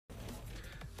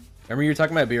Remember you were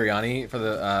talking about biryani for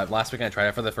the last week. I tried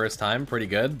it for the first time. Pretty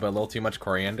good, but a little too much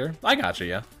coriander. I gotcha,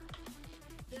 yeah.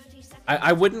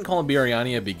 I wouldn't call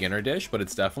biryani a beginner dish, but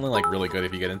it's definitely like really good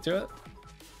if you get into it.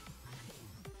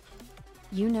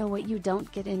 You know what you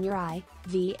don't get in your eye,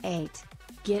 V8.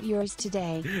 Get yours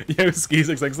today. Yo,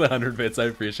 Ski66 100 bits. I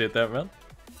appreciate that, man.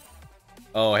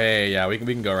 Oh hey, yeah, we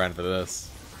can go around for this.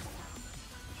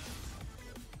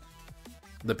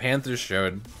 The Panthers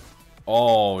showed.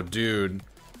 Oh, dude.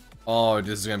 Oh,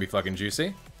 this is gonna be fucking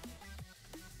juicy.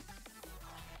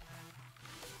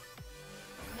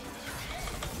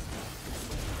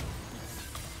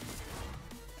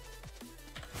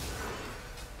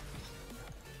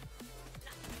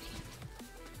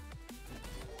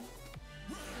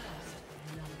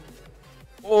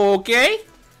 Okay.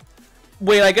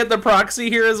 Wait, I get the proxy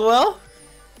here as well?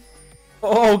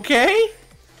 Okay.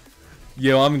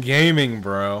 Yo, I'm gaming,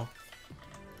 bro.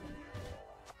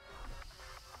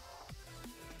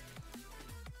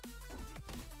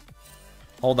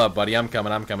 Hold up, buddy. I'm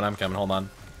coming. Hold on.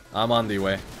 I'm on the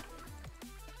way.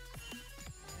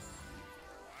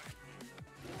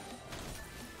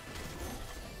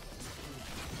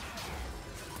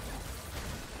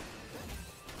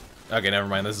 Okay, never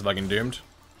mind. This is fucking doomed.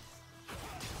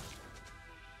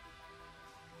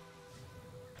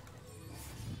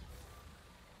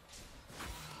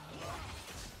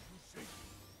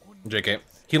 JK.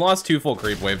 He lost 2 full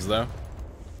creep waves, though.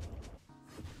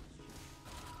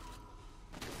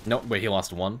 No, wait, he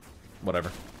lost 1. Whatever.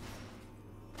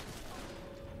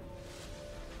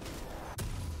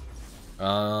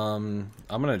 I'm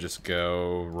gonna just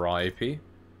go raw AP.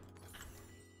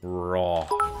 Raw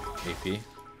AP.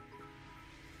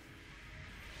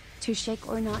 To shake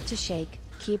or not to shake,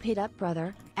 keep it up,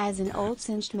 brother. As an old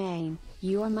Singed main,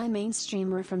 you are my main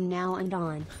streamer from now and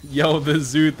on. Yo, the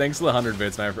Zoo, thanks for the 100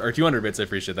 bits, man. Or 200 bits, I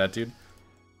appreciate that, dude.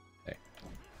 Hey.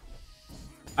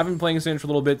 I've been playing Singed for a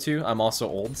little bit, too. I'm also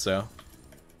old, so...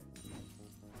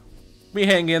 we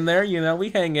hang in there, you know, we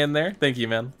hang in there. Thank you,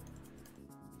 man.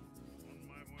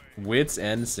 Wits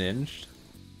End Singed.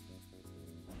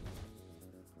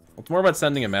 It's more about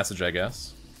sending a message, I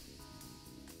guess.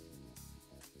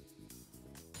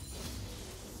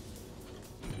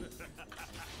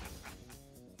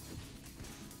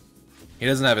 He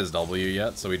doesn't have his W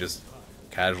yet, so we just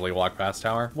casually walk past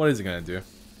tower. What is he gonna do?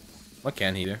 What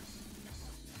can he do?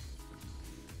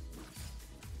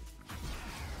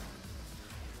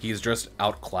 He's just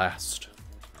outclassed.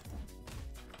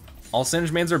 All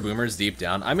Singed mains are boomers deep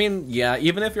down. I mean, yeah,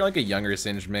 even if you're like a younger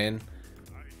Singed main,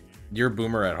 you're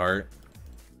boomer at heart.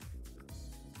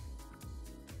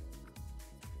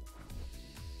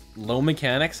 Low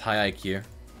mechanics, high IQ.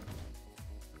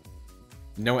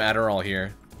 No Adderall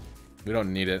here. We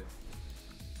don't need it.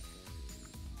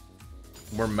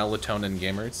 We're melatonin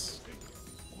gamers.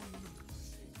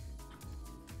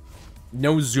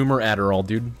 No Zoomer Adderall,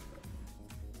 dude.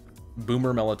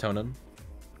 Boomer melatonin.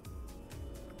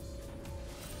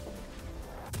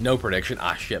 No prediction.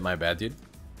 Ah, shit, my bad, dude.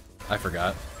 I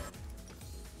forgot.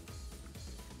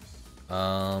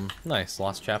 Nice.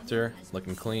 Lost chapter.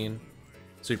 Looking clean.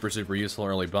 Super useful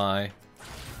early buy.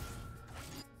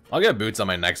 I'll get boots on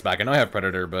my next back. I know I have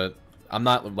Predator, but I'm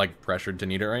not, like, pressured to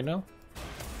need it right now.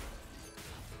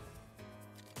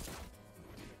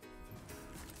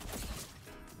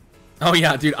 Oh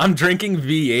yeah, dude, I'm drinking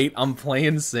V8. I'm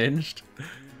playing Singed.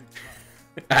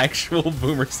 Actual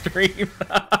boomer stream.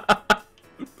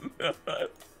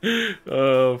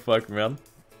 Oh, fuck, man.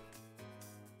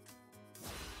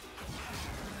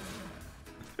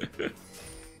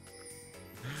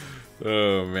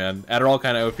 Oh, man. Adderall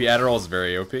kind of OP. Adderall is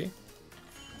very OP.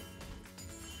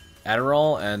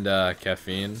 Adderall and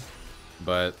caffeine,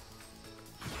 but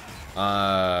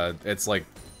it's like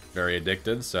very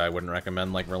addictive, so I wouldn't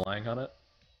recommend like relying on it.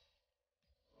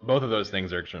 Both of those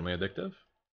things are extremely addictive.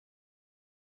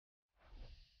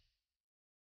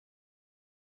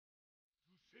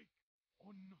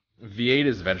 V8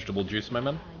 is vegetable juice, my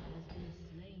man.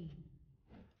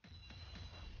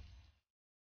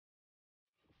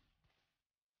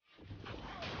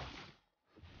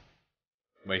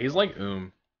 Wait, he's like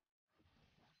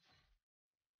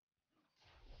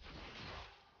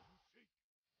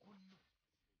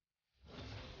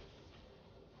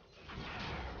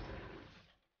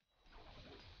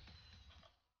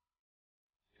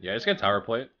Yeah, I just got tower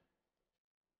plate.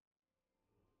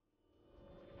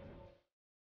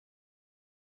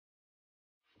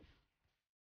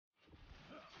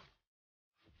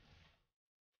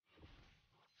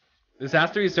 This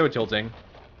has to be so tilting,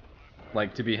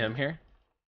 like, to be him here.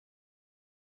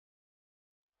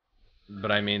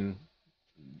 But I mean,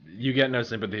 You get no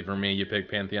sympathy from me, you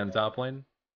pick Pantheon top lane.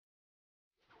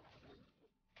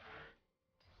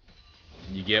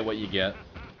 You get what you get.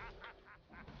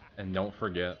 And don't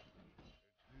forget.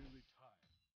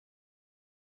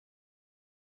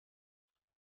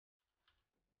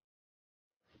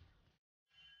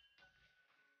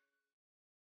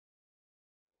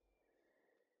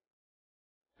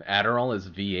 Adderall is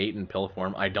V8 in pill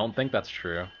form. I don't think that's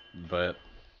true, but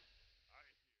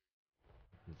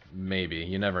maybe.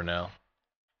 You never know.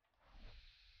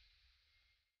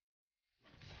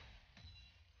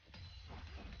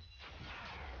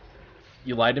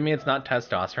 You lied to me, it's not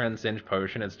testosterone Singe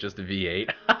potion, it's just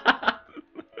V8.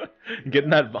 Getting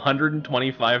that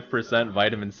 125%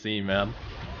 vitamin C, man.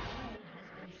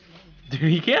 Dude,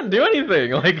 he can't do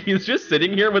anything. Like, he's just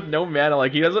sitting here with no mana.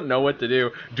 Like, he doesn't know what to do.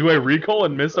 Do I recall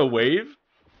and miss a wave?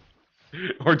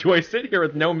 Or do I sit here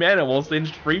with no mana while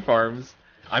Singed free farms?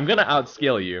 I'm gonna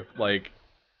outscale you. Like,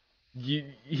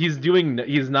 he's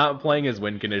not playing his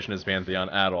win condition as Pantheon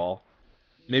at all.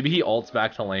 Maybe he ults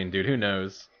back to lane, dude. Who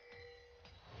knows?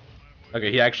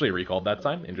 Okay, he actually recalled that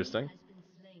time. Interesting.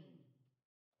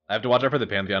 I have to watch out for the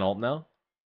Pantheon ult now.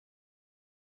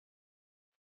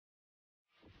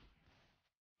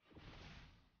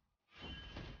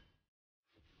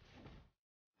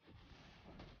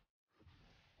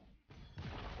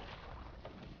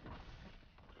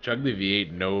 Chug the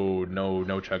V8.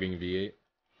 No chugging V8.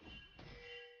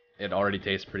 It already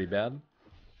tastes pretty bad.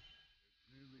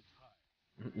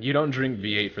 You don't drink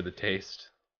V8 for the taste.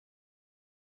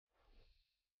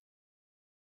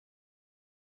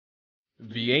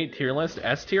 V8 tier list.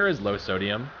 S tier is low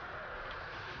sodium.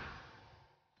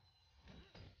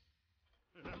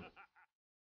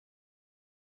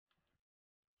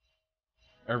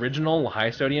 Original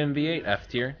high sodium V8, F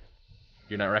tier.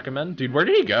 Do not recommend? Dude, where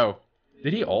did he go?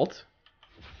 Did he ult?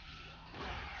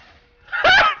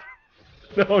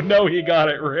 No, he got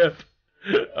it, rip.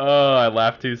 Oh, I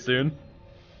laughed too soon.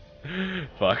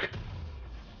 Fuck.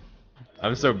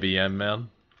 I'm so BM, man.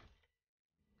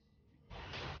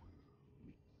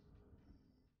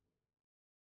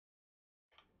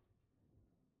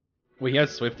 Well, he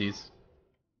has Swifties.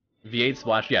 V8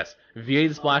 Splash, yes.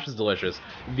 V8 Splash is delicious.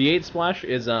 V8 Splash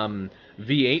is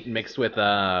V8 mixed with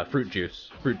fruit juice.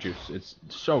 Fruit juice. It's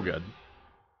so good.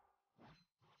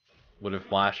 Would have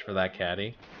flashed for that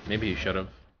caddy. Maybe he should have.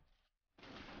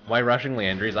 Why rushing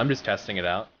Leandries? I'm just testing it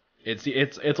out.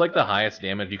 It's like the highest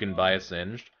damage you can buy a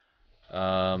Singed.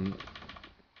 Ow.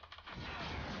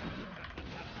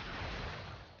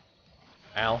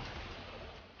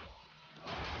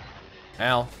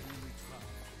 Ow.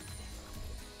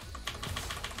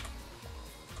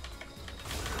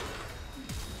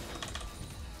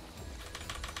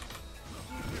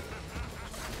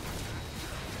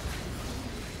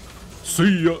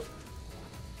 See ya.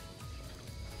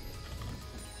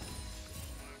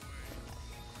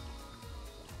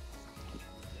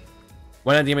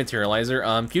 Why not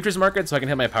Dematerializer? Futures market so I can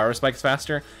hit my power spikes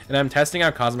faster, and I'm testing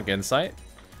out Cosmic Insight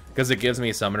because it gives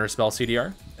me Summoner Spell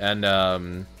CDR and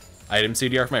Item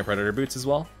CDR for my Predator boots as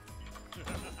well.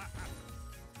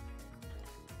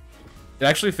 It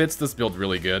actually fits this build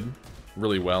really good,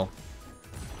 really well.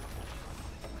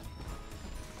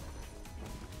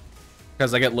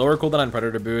 Because I get lower cooldown on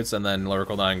Predator boots and then lower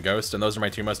cooldown on Ghost, and those are my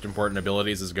two most important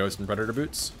abilities is Ghost and Predator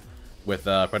boots with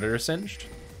Predator Singed.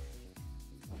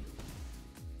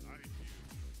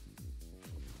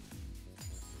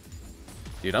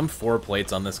 Dude, I'm 4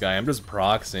 plates on this guy. I'm just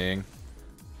proxying.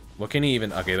 What can he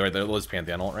even... Okay, right there was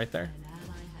Pantheon ult right there.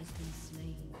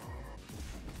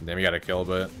 Damn, we got a kill,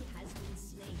 but...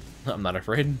 I'm not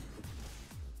afraid.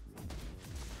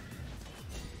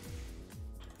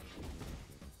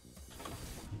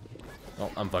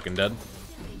 Oh, I'm fucking dead.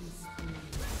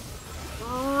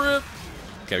 RIP.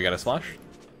 Okay, we got a splash.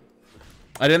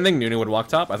 I didn't think Nunu would walk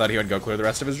top. I thought he would go clear the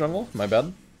rest of his jungle. My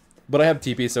bad. But I have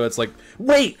TP, so it's like,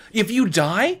 wait, if you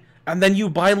die and then you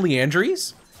buy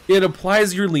Leandries, it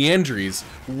applies your Leandries.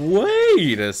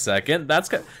 Wait a second, that's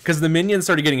because the minions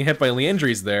started getting hit by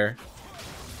Leandries there.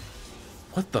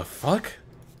 What the fuck?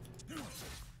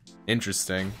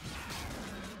 Interesting.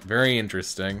 Very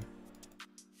interesting.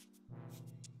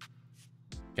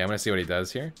 Okay, I'm gonna see what he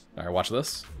does here. All right, watch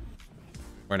this.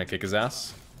 We're gonna kick his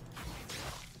ass.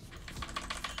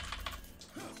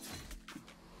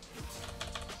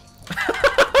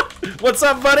 What's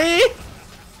up, buddy?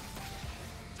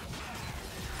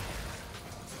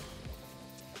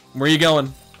 Where you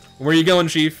going? Where you going,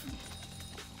 Chief?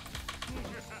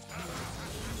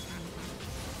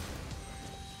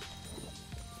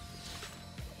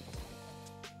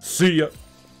 See ya.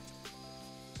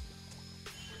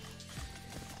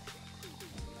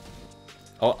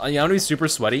 Oh, yeah, I'm gonna be super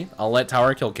sweaty. I'll let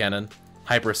tower kill cannon.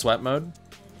 Hyper sweat mode.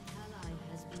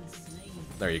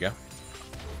 There you go.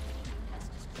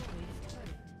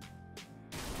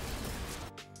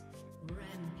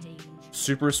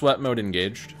 Super sweat mode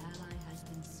engaged.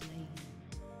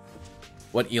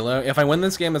 What elo? If I win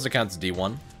this game, this account's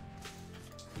D1.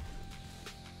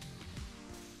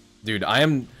 Dude,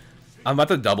 I'm about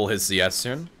to double his CS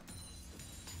soon.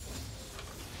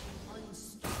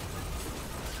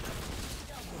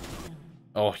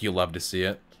 Oh, you love to see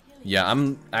it. Yeah,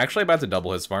 I'm actually about to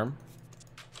double his farm.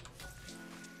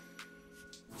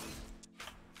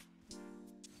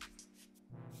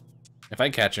 If I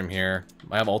catch him here,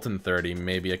 I have ult in 30,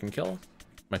 maybe I can kill.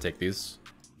 Might take these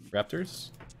raptors.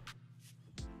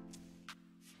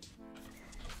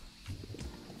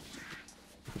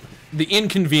 The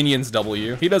inconvenience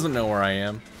W. He doesn't know where I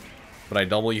am, but I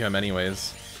W him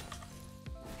anyways.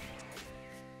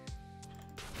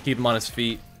 Keep him on his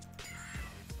feet.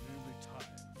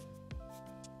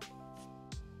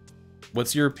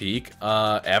 What's your peak?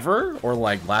 Ever? Or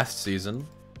like last season?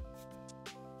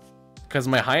 Because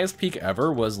my highest peak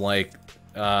ever was like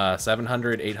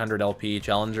 700, 800 LP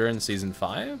Challenger in Season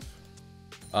 5.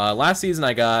 Last season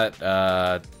I got,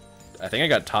 I think I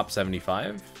got top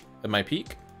 75 at my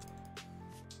peak.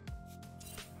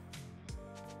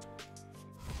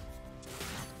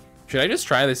 Should I just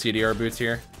try the CDR boots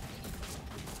here?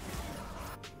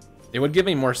 It would give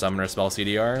me more summoner spell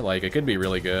CDR, like it could be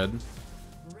really good.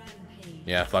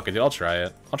 Yeah, fuck it, dude, I'll try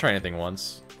it. I'll try anything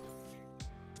once.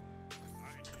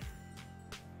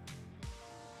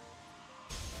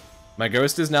 My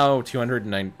ghost is now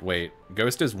 209, wait,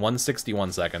 ghost is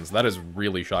 161 seconds. That is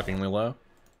really shockingly low.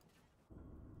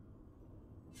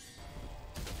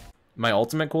 My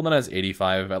ultimate cooldown is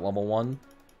 85 at level 1.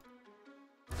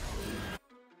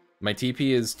 My TP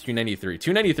is 293.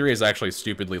 293 is actually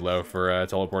stupidly low for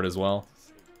teleport as well.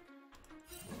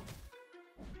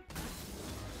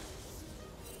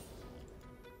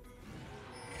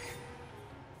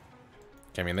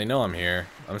 Okay, I mean, they know I'm here.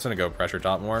 I'm just gonna go pressure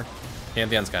top more.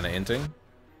 Pantheon's kind of inting.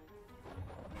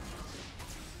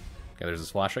 Okay, there's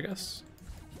this flash, I guess.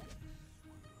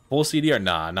 Full CDR?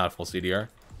 Nah, not full CDR.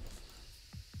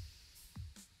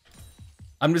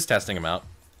 I'm just testing him out.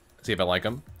 See if I like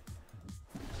him.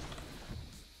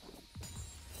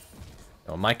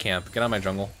 Oh, my camp. Get out of my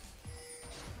jungle.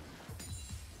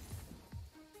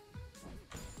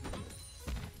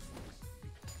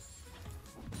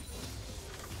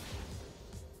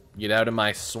 Get out of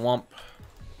my swamp.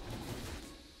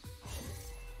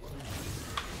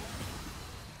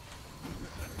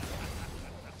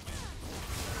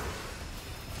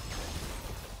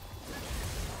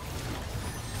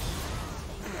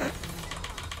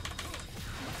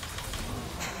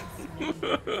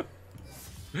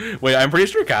 Wait, I'm pretty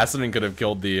sure Kassadin could have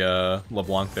killed the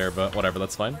LeBlanc there, but whatever,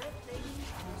 that's fine.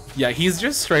 Yeah, he's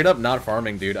just straight up not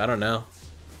farming, dude. I don't know.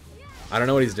 I don't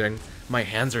know what he's doing. My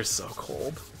hands are so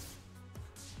cold.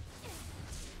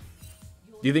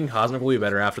 Do you think Cosmic will be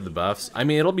better after the buffs? I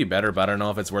mean, it'll be better, but I don't know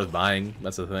if it's worth buying.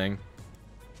 That's the thing.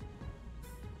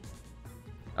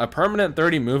 A permanent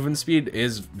 30 movement speed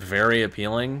is very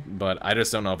appealing, but I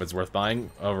just don't know if it's worth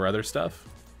buying over other stuff.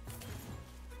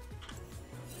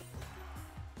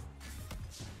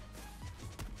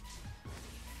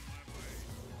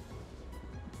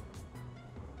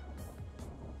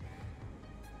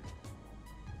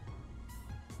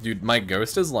 Dude, my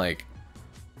ghost is like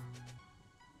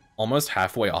almost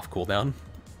halfway off cooldown.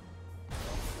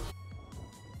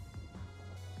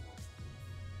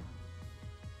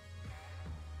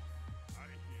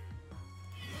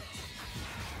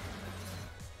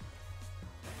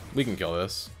 We can kill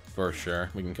this, for sure.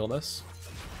 We can kill this.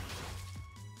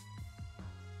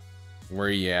 Where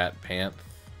you at, Panth?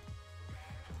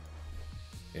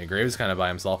 Yeah, Graves kind of by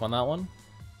himself on that one.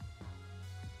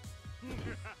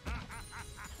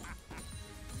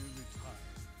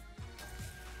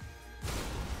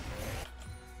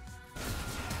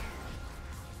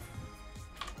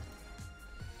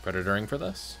 Predatoring for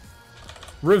this.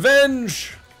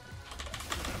 Revenge!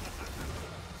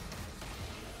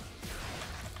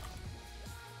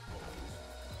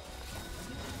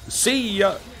 See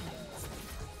ya!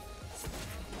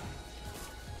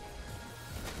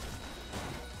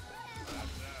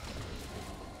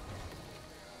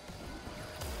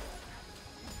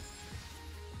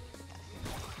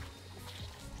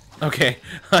 Okay,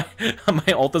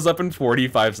 my ult is up in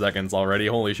 45 seconds already.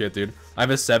 Holy shit, dude. I have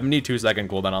a 72-second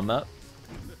cooldown on that.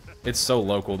 It's so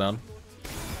low cooldown.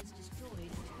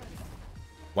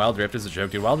 Wild Rift is a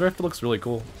joke, dude. Wild Rift looks really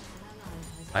cool.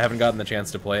 I haven't gotten the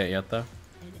chance to play it yet, though.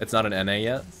 It's not an NA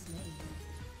yet.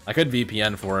 I could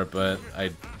VPN for it, but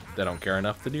I don't care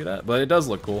enough to do that. But it does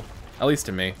look cool, at least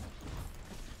to me.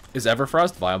 Is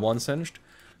Everfrost viable on Singed?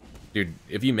 Dude,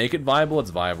 if you make it viable, it's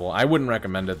viable. I wouldn't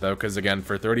recommend it, though, because, again,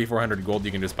 for 3,400 gold,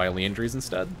 you can just buy Leandries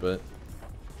instead, but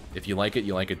if you like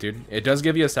it, dude. It does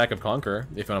give you a stack of Conqueror,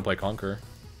 if you want to play Conqueror.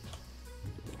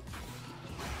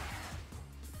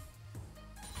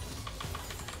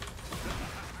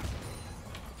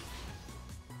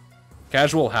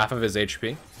 Casual, half of his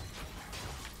HP.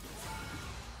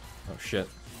 Oh, shit.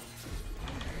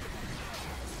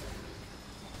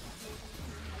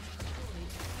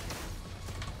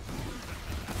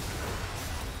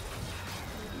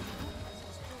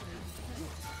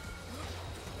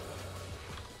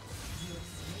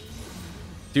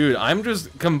 Dude, I'm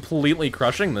just completely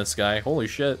crushing this guy. Holy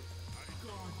shit.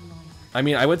 I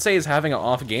mean, I would say he's having an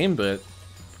off game, but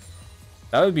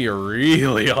that would be a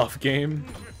really off game.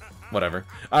 Whatever.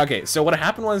 Okay, so what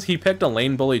happened was he picked a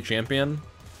lane bully champion,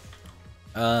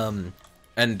 and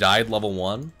died level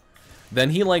 1.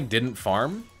 Then he, like, didn't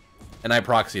farm, and I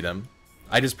proxied him.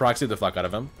 I just proxied the fuck out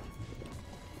of him.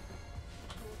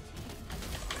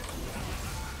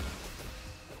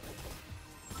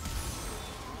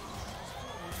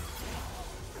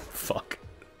 Fuck.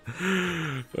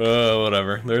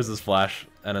 Whatever. There's his flash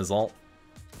and his ult.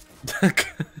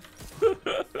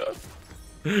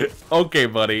 Okay,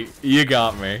 buddy. You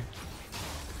got me.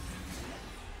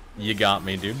 You got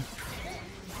me, dude.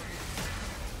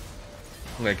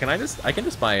 Okay, can I can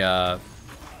just buy,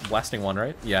 Blasting 1,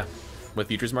 right? Yeah. With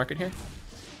Futures Market here.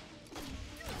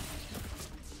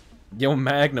 Yo,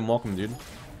 Magnum, welcome, dude.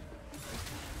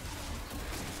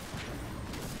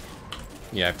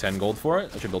 Yeah, I have 10 gold for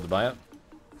it. I should be able to buy it.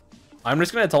 I'm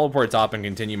just gonna teleport top and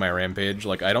continue my rampage.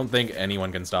 Like, I don't think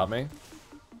anyone can stop me.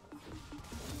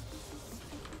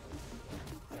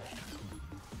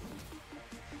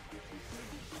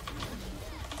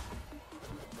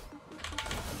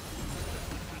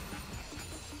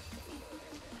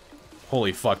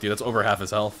 Holy fuck, dude, that's over half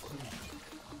his health.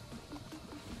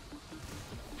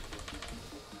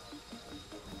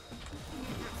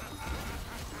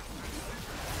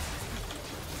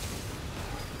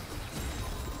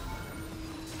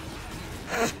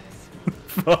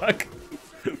 Fuck.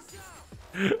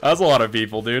 That's a lot of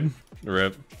people, dude.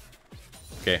 RIP.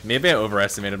 Okay, maybe I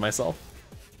overestimated myself.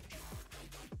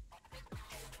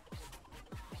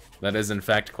 That is, in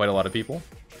fact, quite a lot of people.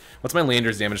 What's my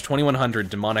Leander's damage?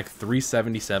 2100, demonic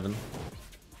 377.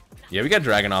 Yeah, we got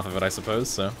dragon off of it, I suppose,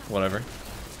 so whatever.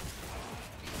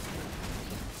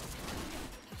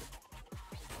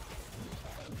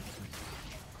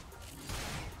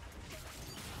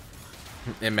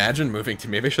 Imagine moving to,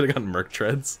 maybe I should have gotten Merc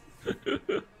Treads.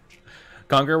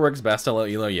 Conqueror works best at low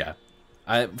elo, yeah.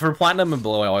 For Platinum and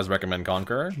below, I always recommend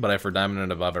Conqueror, but for Diamond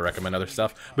and above, I recommend other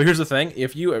stuff. But here's the thing,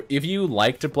 if you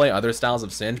like to play other styles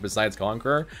of Singe besides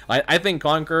Conqueror, I think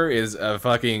Conqueror is a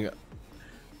fucking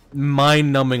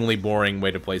mind-numbingly boring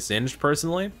way to play Singed,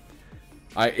 personally.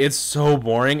 It's so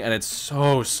boring, and it's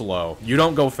so slow. You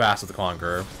don't go fast with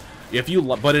Conqueror.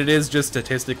 But it is just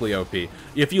statistically OP.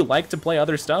 If you like to play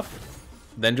other stuff,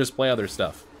 then just play other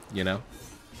stuff, you know?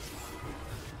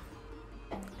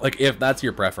 Like, if that's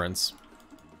your preference.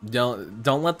 Don't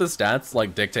let the stats,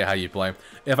 like, dictate how you play.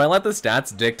 If I let the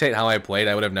stats dictate how I played,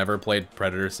 I would have never played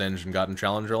Predator Singe and gotten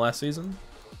Challenger last season.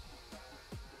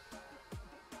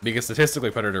 Because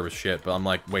statistically, Predator was shit, but I'm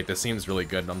like, wait, this seems really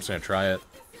good, and I'm just gonna try it.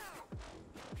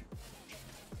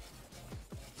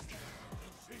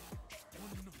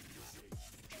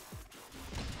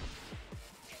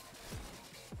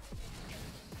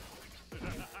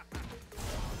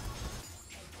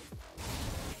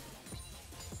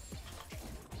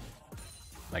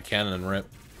 My cannon and rip.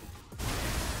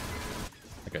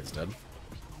 That guy's dead.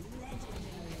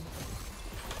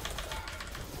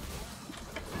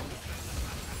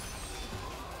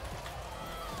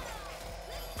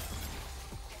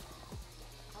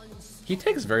 He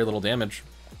takes very little damage.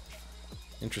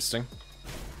 Interesting.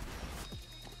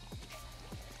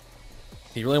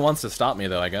 He really wants to stop me,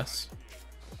 though, I guess.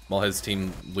 While his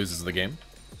team loses the game.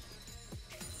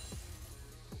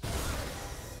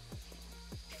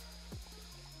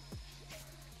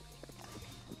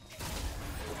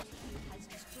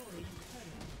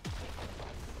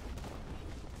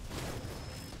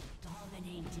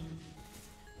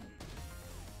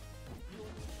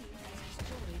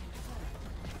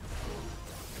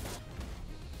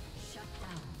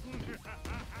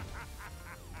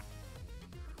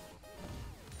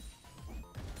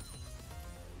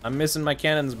 I'm missing my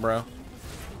cannons, bro.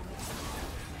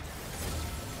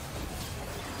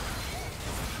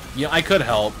 Yeah, I could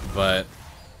help, but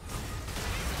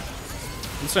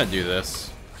I'm just gonna do this.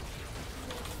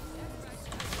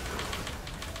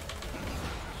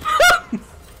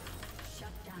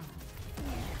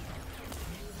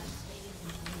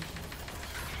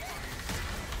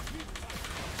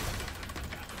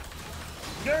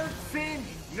 Nerf Singe!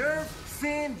 Nerf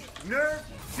Singe! Nerf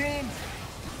Singe!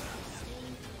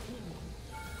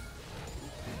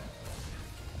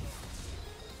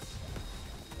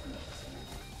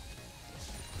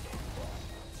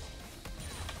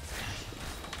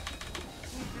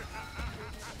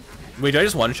 Wait, did I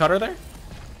just one-shot her there?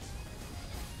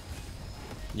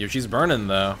 Yo, she's burning,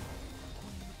 though.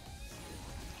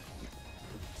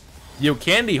 Yo,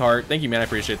 Candy Heart. Thank you, man. I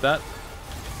appreciate that.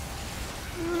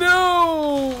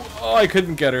 No! Oh, I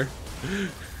couldn't get her.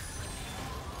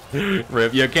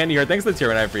 Rip. Yo, Candy Heart. Thanks for the tier,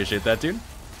 and I appreciate that, dude.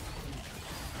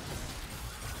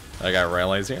 I got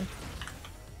Rylai's here.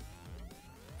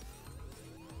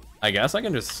 I guess I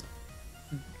can just...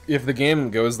 If the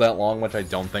game goes that long, which I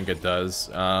don't think it does,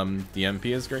 the MP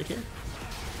is great here.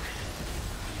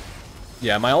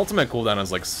 Yeah, my ultimate cooldown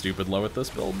is like stupid low with this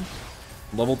build.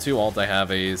 Level 2 ult, I have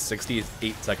a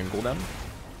 68-second cooldown.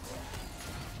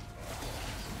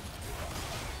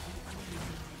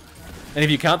 And if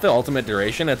you count the ultimate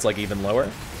duration, it's like even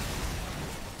lower.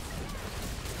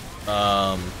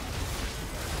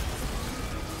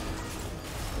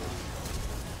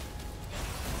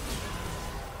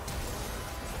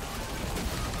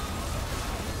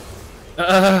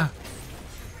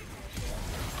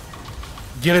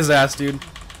 Get his ass, dude.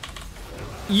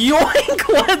 Yoink!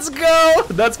 Let's go!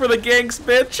 That's for the ganks,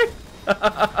 bitch!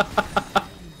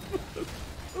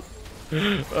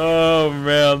 Oh,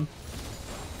 man.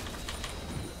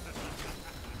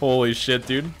 Holy shit,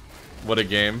 dude. What a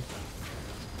game.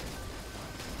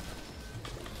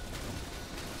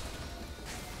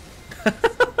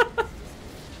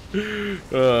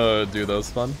 Oh, dude, that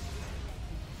was fun.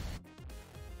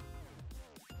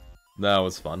 That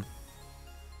was fun.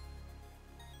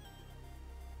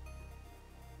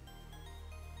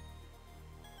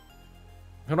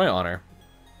 Who do I honor?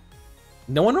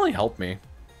 No one really helped me.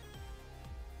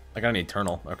 I got an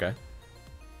Eternal, okay.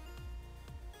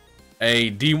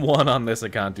 A D1 on this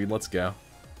account, dude, let's go.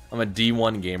 I'm a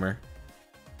D1 gamer.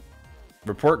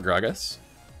 Report Gragas.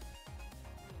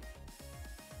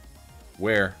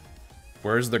 Where?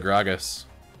 Where's the Gragas?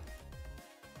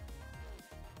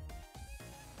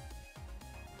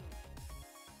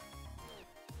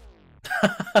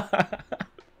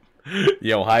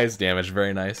 Yo, highest damage,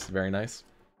 very nice, very nice.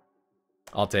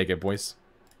 I'll take it, boys.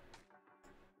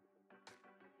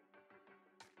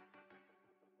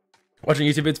 Watching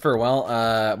YouTube vids for a while,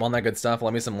 well, not good stuff.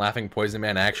 Let me some laughing Poison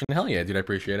Man action. Hell yeah, dude, I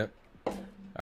appreciate it.